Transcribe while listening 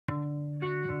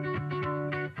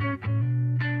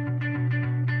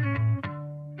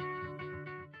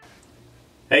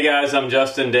Hey guys, I'm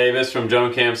Justin Davis from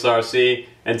Drone Camps RC,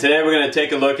 and today we're going to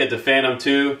take a look at the Phantom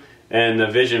 2 and the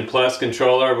Vision Plus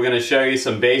controller. We're going to show you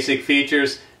some basic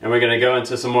features, and we're going to go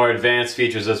into some more advanced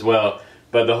features as well.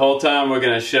 But the whole time we're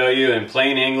going to show you in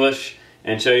plain English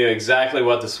and show you exactly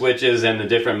what the switches and the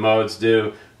different modes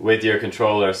do with your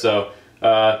controller. So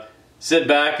sit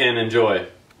back and enjoy.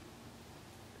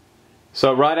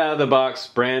 So right out of the box,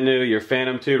 brand new, your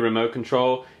Phantom 2 remote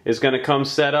control is going to come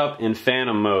set up in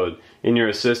Phantom mode in your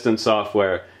assistant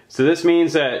software. So this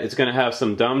means that it's going to have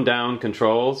some dumbed down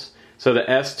controls. So the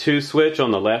S2 switch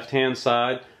on the left hand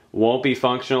side won't be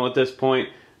functional at this point,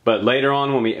 but later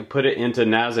on when we put it into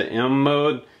NASA M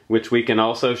mode, which we can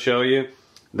also show you,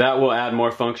 that will add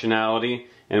more functionality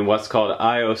and what's called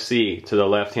IOC to the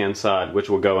left hand side, which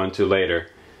we'll go into later.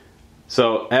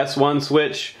 So S1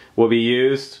 switch will be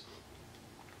used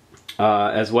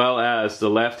as well as the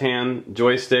left hand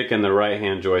joystick and the right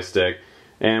hand joystick,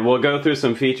 and we'll go through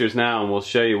some features now and we'll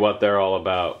show you what they're all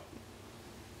about.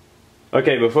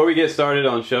 Okay, before we get started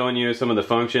on showing you some of the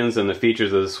functions and the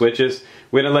features of the switches,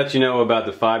 we're going to let you know about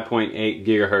the 5.8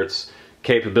 gigahertz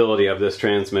capability of this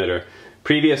transmitter.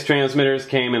 Previous transmitters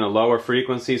came in a lower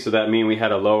frequency, so that means we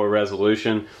had a lower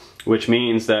resolution, which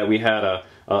means that we had a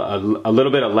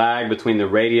little bit of lag between the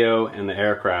radio and the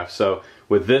aircraft. So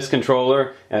with this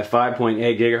controller at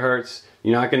 5.8 gigahertz,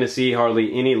 you're not going to see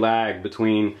hardly any lag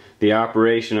between the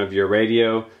operation of your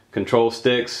radio control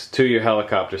sticks to your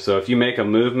helicopter. So if you make a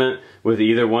movement with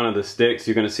either one of the sticks,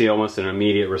 you're going to see almost an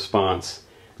immediate response.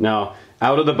 Now,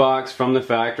 out of the box from the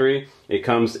factory, it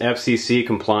comes FCC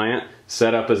compliant,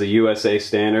 set up as a USA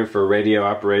standard for radio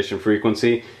operation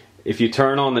frequency. If you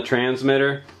turn on the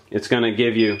transmitter, it's going to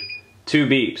give you 2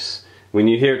 beeps. When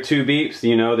you hear 2 beeps,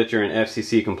 you know that you're in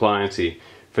FCC compliancy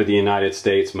for the United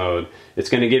States mode. It's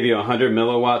going to give you 100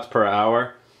 milliwatts per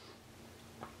hour,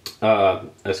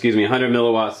 100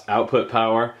 milliwatts output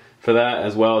power for that,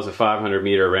 as well as a 500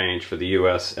 meter range for the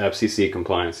US FCC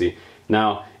compliancy.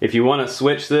 Now, if you want to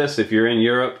switch this, if you're in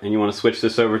Europe and you want to switch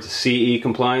this over to CE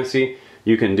compliancy,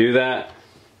 you can do that.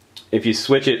 If you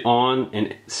switch it on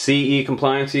in CE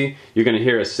compliancy, you're going to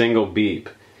hear a single beep.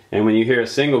 And when you hear a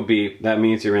single beep, that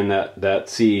means you're in that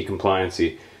CE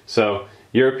compliancy. So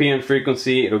European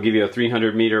frequency, it'll give you a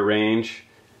 300 meter range.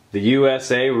 The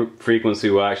USA frequency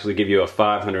will actually give you a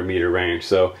 500 meter range.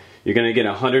 So you're going to get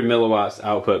 100 milliwatts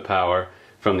output power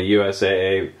from the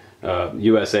USA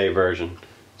version.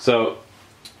 So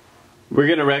we're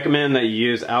going to recommend that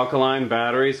you use alkaline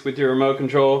batteries with your remote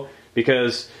control,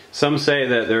 because some say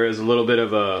that there is a little bit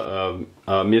of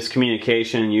a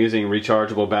miscommunication using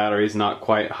rechargeable batteries, not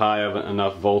quite high of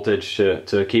enough voltage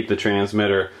to keep the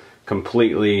transmitter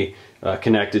completely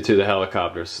connected to the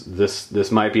helicopters.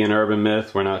 This might be an urban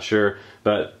myth, we're not sure,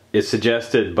 but it's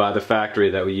suggested by the factory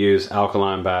that we use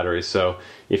alkaline batteries. So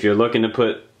if you're looking to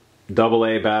put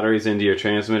AA batteries into your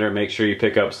transmitter, make sure you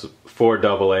pick up 4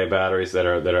 AA batteries that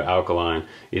are alkaline,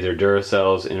 either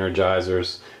Duracells,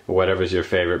 Energizers, or whatever's your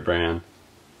favorite brand.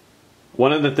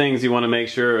 One of the things you want to make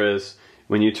sure is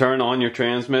when you turn on your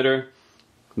transmitter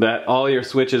that all your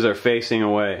switches are facing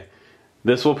away.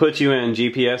 This will put you in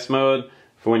GPS mode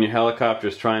for when your helicopter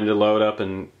is trying to load up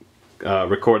and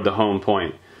record the home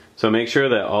point. So make sure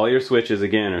that all your switches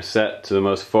again are set to the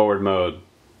most forward mode.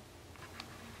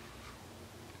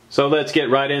 So let's get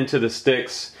right into the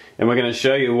sticks, and we're going to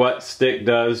show you what stick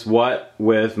does what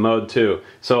with mode 2.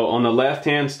 So on the left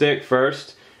hand stick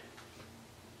first,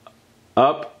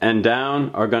 up and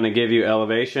down are going to give you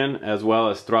elevation as well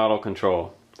as throttle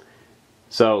control.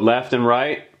 So left and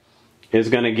right is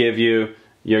going to give you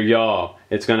your yaw.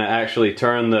 It's going to actually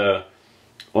turn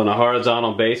on a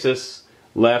horizontal basis,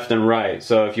 left and right.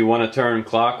 So if you want to turn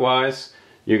clockwise,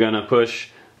 you're going to push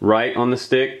right on the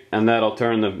stick, and that'll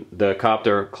turn the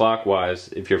copter clockwise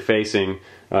if you're facing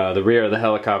the rear of the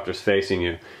helicopter's facing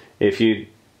you. If you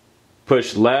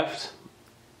push left,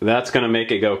 that's going to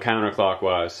make it go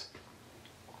counterclockwise.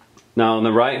 Now on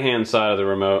the right hand side of the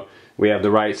remote, we have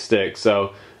the right stick.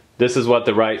 So this is what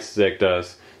the right stick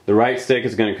does. The right stick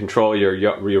is going to control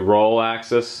your roll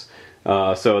axis.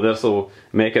 So this will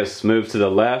make us move to the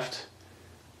left,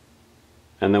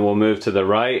 and then we'll move to the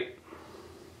right.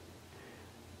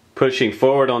 Pushing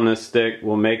forward on this stick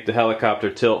will make the helicopter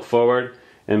tilt forward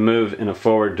and move in a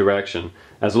forward direction,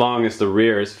 as long as the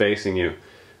rear is facing you.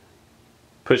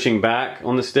 Pushing back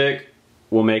on the stick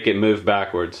will make it move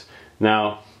backwards.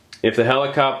 Now, if the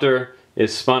helicopter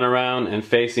is spun around and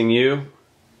facing you,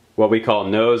 what we call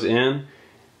nose in,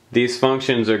 these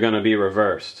functions are going to be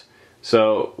reversed.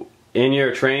 So in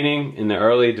your training, in the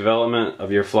early development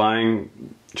of your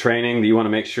flying training, you want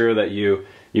to make sure that you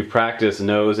practice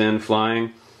nose in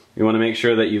flying. You want to make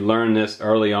sure that you learn this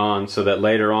early on so that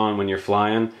later on when you're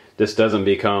flying, this doesn't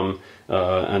become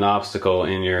an obstacle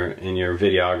in your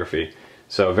videography.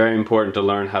 So very important to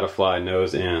learn how to fly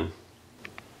nose in.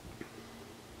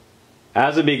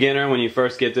 As a beginner, when you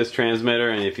first get this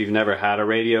transmitter, and if you've never had a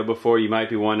radio before, you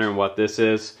might be wondering what this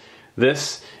is.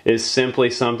 This is simply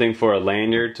something for a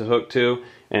lanyard to hook to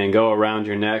and go around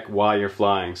your neck while you're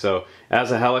flying. So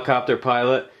as a helicopter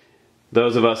pilot,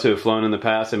 those of us who have flown in the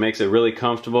past, it makes it really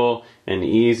comfortable and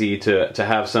easy to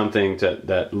have something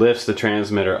that lifts the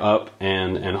transmitter up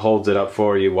and holds it up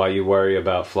for you while you worry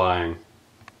about flying.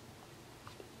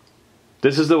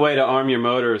 This is the way to arm your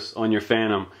motors on your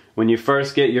Phantom. When you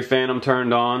first get your Phantom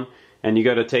turned on and you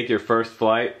go to take your first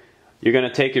flight, you're going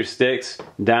to take your sticks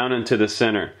down into the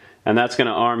center, and that's going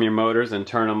to arm your motors and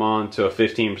turn them on to a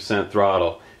 15%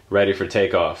 throttle, ready for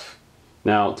takeoff.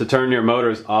 Now, to turn your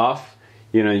motors off,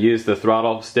 you're going to use the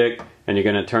throttle stick and you're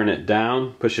going to turn it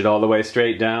down, push it all the way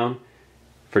straight down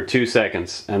for 2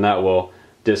 seconds, and that will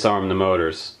disarm the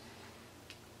motors.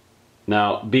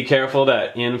 Now, be careful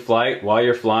that in flight, while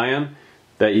you're flying,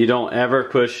 that you don't ever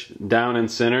push down and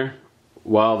center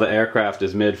while the aircraft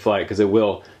is mid-flight, because it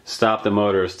will stop the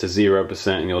motors to 0%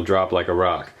 and you'll drop like a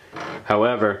rock.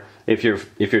 However, if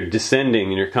you're descending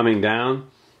and you're coming down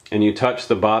and you touch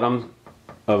the bottom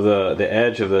of the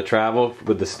edge of the travel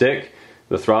with the stick,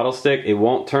 the throttle stick, it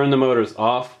won't turn the motors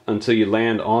off until you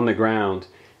land on the ground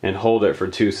and hold it for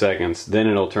 2 seconds. Then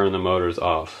it'll turn the motors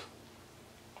off.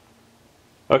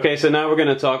 Okay, so now we're going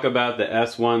to talk about the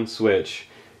S1 switch.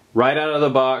 Right out of the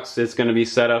box, it's going to be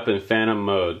set up in Phantom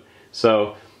mode.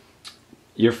 So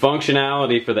your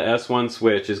functionality for the S1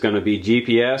 switch is going to be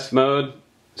GPS mode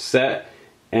set,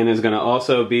 and is going to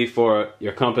also be for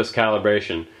your compass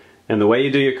calibration. And the way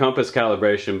you do your compass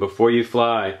calibration before you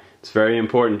fly, it's very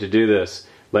important to do this.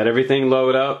 Let everything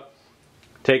load up,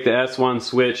 take the S1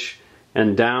 switch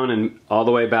and down and all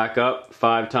the way back up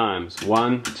 5 times.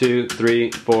 1, 2,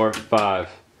 3, 4, 5.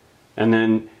 And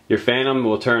then your Phantom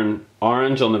will turn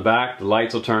orange on the back, the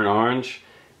lights will turn orange.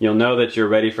 You'll know that you're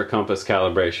ready for compass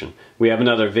calibration. We have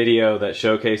another video that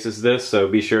showcases this, so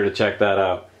be sure to check that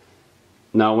out.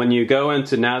 Now when you go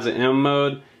into NASA M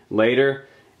mode later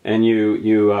and you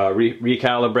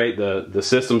recalibrate the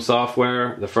system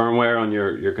software, the firmware on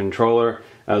your controller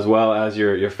as well as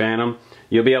your Phantom,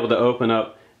 you'll be able to open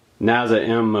up NASA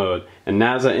M mode. And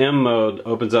NASA M mode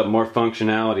opens up more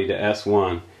functionality to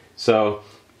S1. So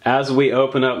as we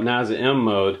open up NASA M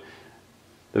mode,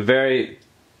 the very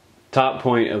top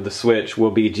point of the switch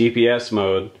will be GPS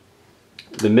mode,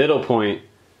 the middle point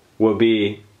will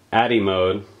be ADI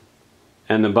mode,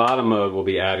 and the bottom mode will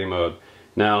be ADI mode.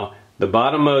 Now, the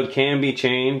bottom mode can be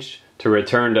changed to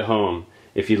return to home.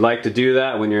 If you'd like to do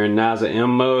that when you're in NASA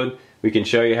M mode, we can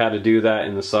show you how to do that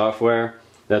in the software.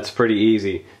 That's pretty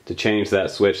easy to change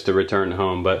that switch to return to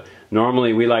home, but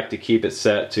normally we like to keep it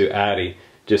set to ADI,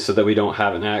 just so that we don't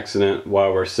have an accident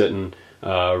while we're sitting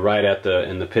right at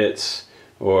in the pits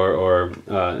or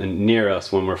near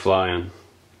us when we're flying.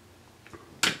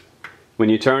 When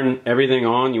you turn everything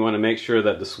on, you want to make sure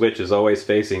that the switch is always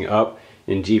facing up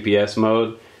in GPS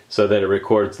mode so that it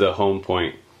records the home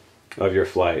point of your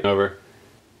flight. Over.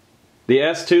 The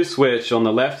S2 switch on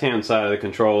the left hand side of the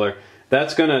controller,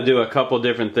 that's going to do a couple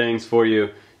different things for you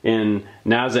in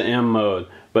NASA M mode.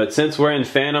 But since we're in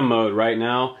Phantom mode right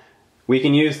now, we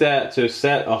can use that to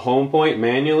set a home point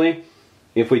manually.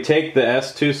 If we take the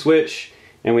S2 switch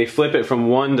and we flip it from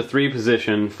 1 to 3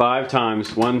 position 5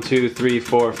 times, 1, 2, 3,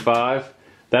 4, 5,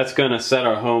 that's going to set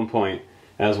our home point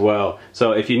as well.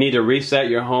 So if you need to reset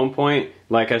your home point,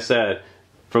 like I said,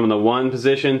 from the 1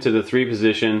 position to the 3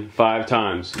 position 5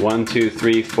 times, 1, 2,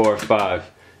 3, 4,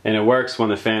 5, and it works when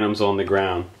the Phantom's on the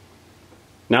ground.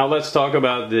 Now let's talk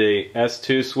about the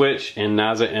S2 switch in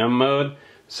NASA M mode.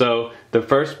 So the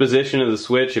first position of the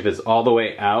switch, if it's all the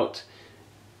way out,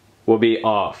 will be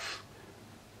off.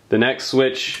 The next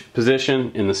switch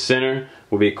position in the center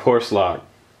will be course lock.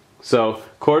 So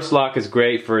course lock is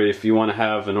great for if you want to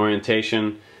have an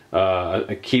orientation,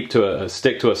 stick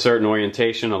to a certain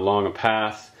orientation along a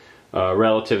path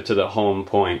relative to the home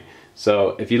point.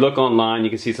 So if you look online, you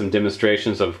can see some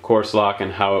demonstrations of course lock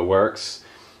and how it works.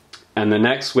 And the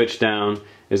next switch down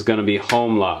is going to be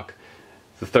home lock.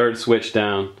 The third switch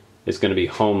down is going to be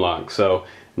home lock. So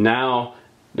now,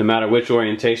 no matter which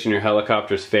orientation your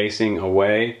helicopter is facing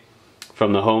away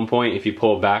from the home point, if you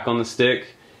pull back on the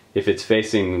stick, if it's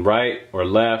facing right or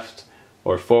left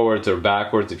or forwards or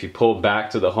backwards, if you pull back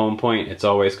to the home point, it's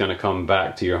always going to come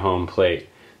back to your home plate.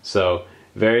 So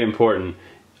very important.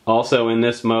 Also in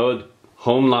this mode,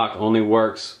 home lock only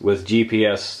works with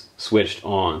GPS switched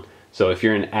on. So if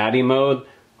you're in ADI mode,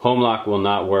 home lock will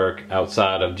not work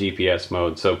outside of GPS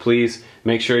mode. So please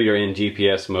make sure you're in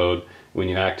GPS mode when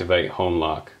you activate home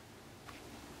lock.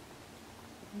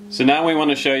 So now we want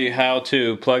to show you how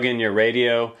to plug in your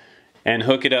radio and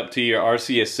hook it up to your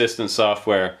RC Assistant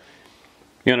software.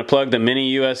 You're going to plug the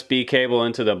mini USB cable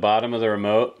into the bottom of the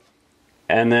remote,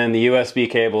 and then the USB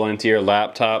cable into your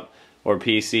laptop or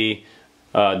PC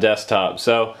desktop.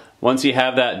 So once you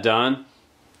have that done,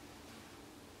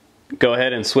 go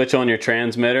ahead and switch on your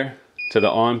transmitter to the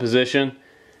on position.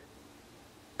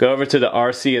 Go over to the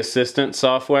RC Assistant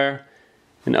software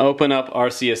and open up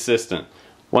RC Assistant.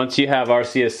 Once you have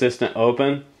RC Assistant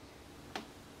open,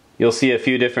 you'll see a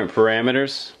few different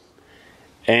parameters,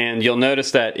 and you'll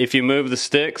notice that if you move the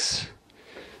sticks,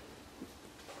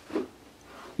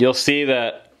 you'll see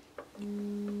that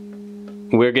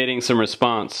we're getting some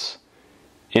response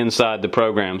inside the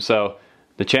program. So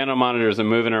the channel monitors are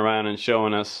moving around and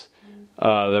showing us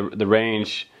the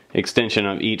range extension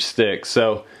of each stick.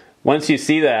 So once you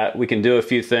see that, we can do a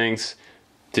few things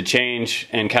to change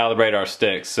and calibrate our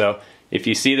sticks. So if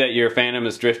you see that your Phantom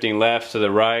is drifting left to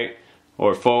the right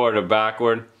or forward or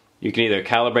backward, you can either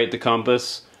calibrate the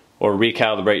compass or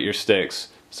recalibrate your sticks.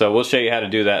 So we'll show you how to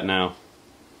do that now.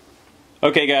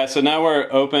 Okay guys, so now we're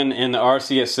open in the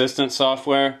RC Assistant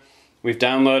software. We've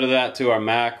downloaded that to our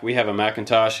Mac. We have a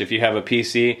Macintosh. If you have a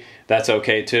PC, that's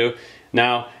okay too.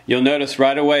 Now, you'll notice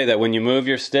right away that when you move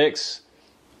your sticks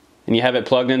and you have it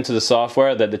plugged into the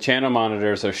software, that the channel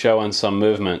monitors are showing some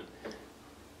movement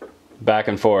back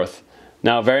and forth.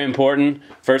 Now, very important,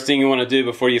 first thing you want to do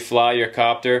before you fly your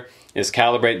copter is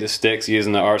calibrate the sticks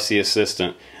using the RC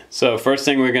Assistant. So first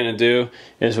thing we're going to do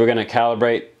is we're going to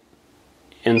calibrate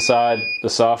inside the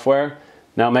software.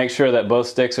 Now make sure that both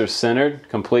sticks are centered,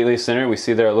 completely centered. We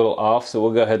see they're a little off, so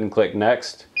we'll go ahead and click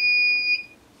next.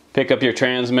 Pick up your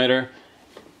transmitter,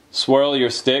 swirl your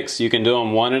sticks. You can do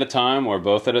them one at a time or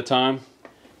both at a time.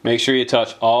 Make sure you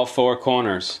touch all four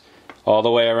corners all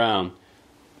the way around.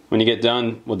 When you get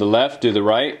done with the left, do the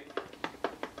right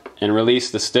and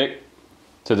release the stick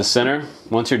to the center.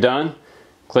 Once you're done,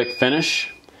 click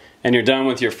finish, and you're done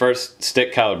with your first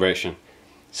stick calibration.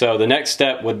 So the next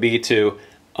step would be to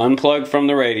unplug from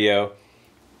the radio,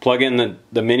 plug in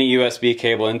the mini USB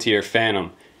cable into your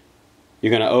Phantom.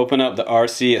 You're going to open up the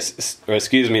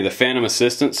the Phantom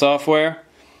Assistant software,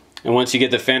 and once you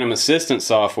get the Phantom Assistant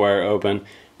software open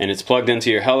and it's plugged into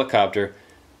your helicopter,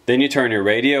 then you turn your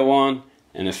radio on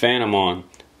and the Phantom on.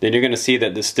 Then you're going to see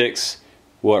that the sticks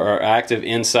are active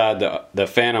inside the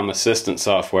Phantom Assistant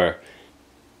software.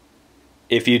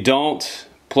 If you don't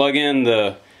plug in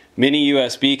the mini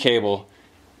USB cable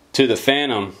to the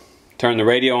Phantom, turn the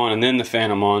radio on and then the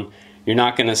Phantom on, you're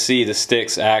not going to see the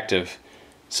sticks active.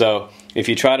 So if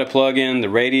you try to plug in the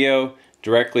radio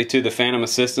directly to the Phantom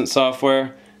Assistant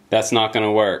software, that's not going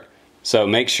to work. So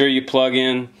make sure you plug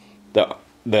in the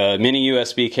mini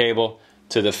USB cable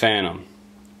to the Phantom.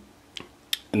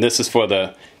 And this is for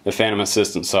the Phantom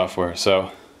Assistant software,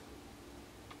 so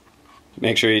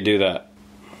make sure you do that.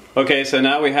 Okay, so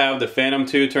now we have the Phantom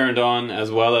 2 turned on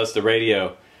as well as the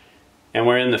radio, and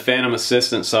we're in the Phantom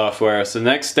Assistant software. So the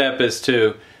next step is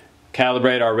to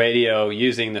calibrate our radio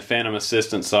using the Phantom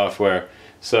Assistant software.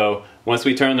 So once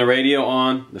we turn the radio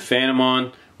on, the Phantom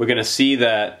on, we're going to see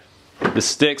that the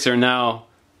sticks are now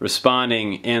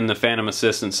responding in the Phantom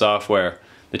Assistant software.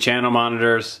 The channel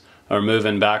monitors are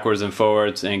moving backwards and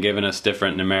forwards and giving us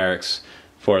different numerics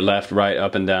for left, right,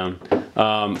 up, and down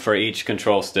for each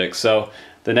control stick. So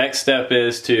the next step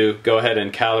is to go ahead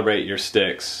and calibrate your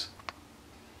sticks.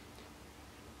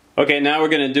 Okay, now we're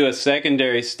going to do a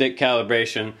secondary stick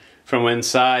calibration from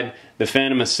inside the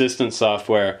Phantom Assistant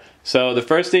software. So the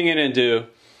first thing you're going to do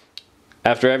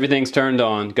after everything's turned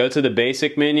on, go to the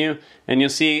basic menu and you'll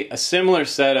see a similar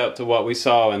setup to what we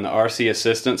saw in the RC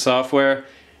Assistant software.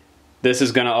 This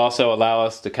is going to also allow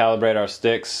us to calibrate our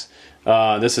sticks.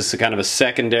 This is kind of a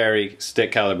secondary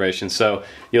stick calibration. So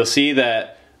you'll see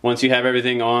that once you have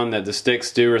everything on, that the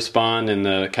sticks do respond in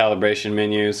the calibration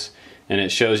menus and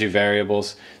it shows you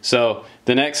variables. So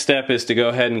the next step is to go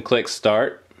ahead and click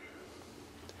start.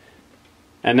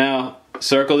 And now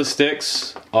circle the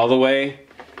sticks all the way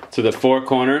to the four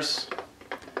corners.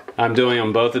 I'm doing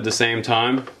them both at the same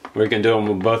time. We can do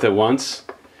them both at once.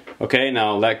 Okay,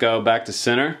 now let go back to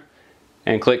center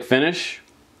and click finish.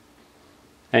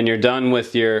 And you're done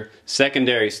with your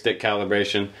secondary stick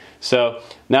calibration. So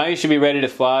now you should be ready to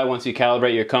fly once you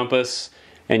calibrate your compass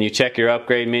and you check your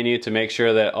upgrade menu to make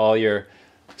sure that all your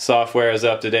software is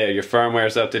up to date, your firmware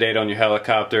is up to date on your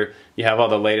helicopter. You have all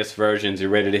the latest versions, you're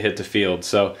ready to hit the field.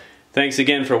 So thanks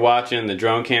again for watching the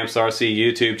Drone Camps RC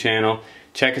YouTube channel.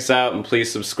 Check us out and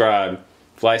please subscribe.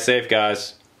 Fly safe,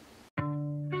 guys.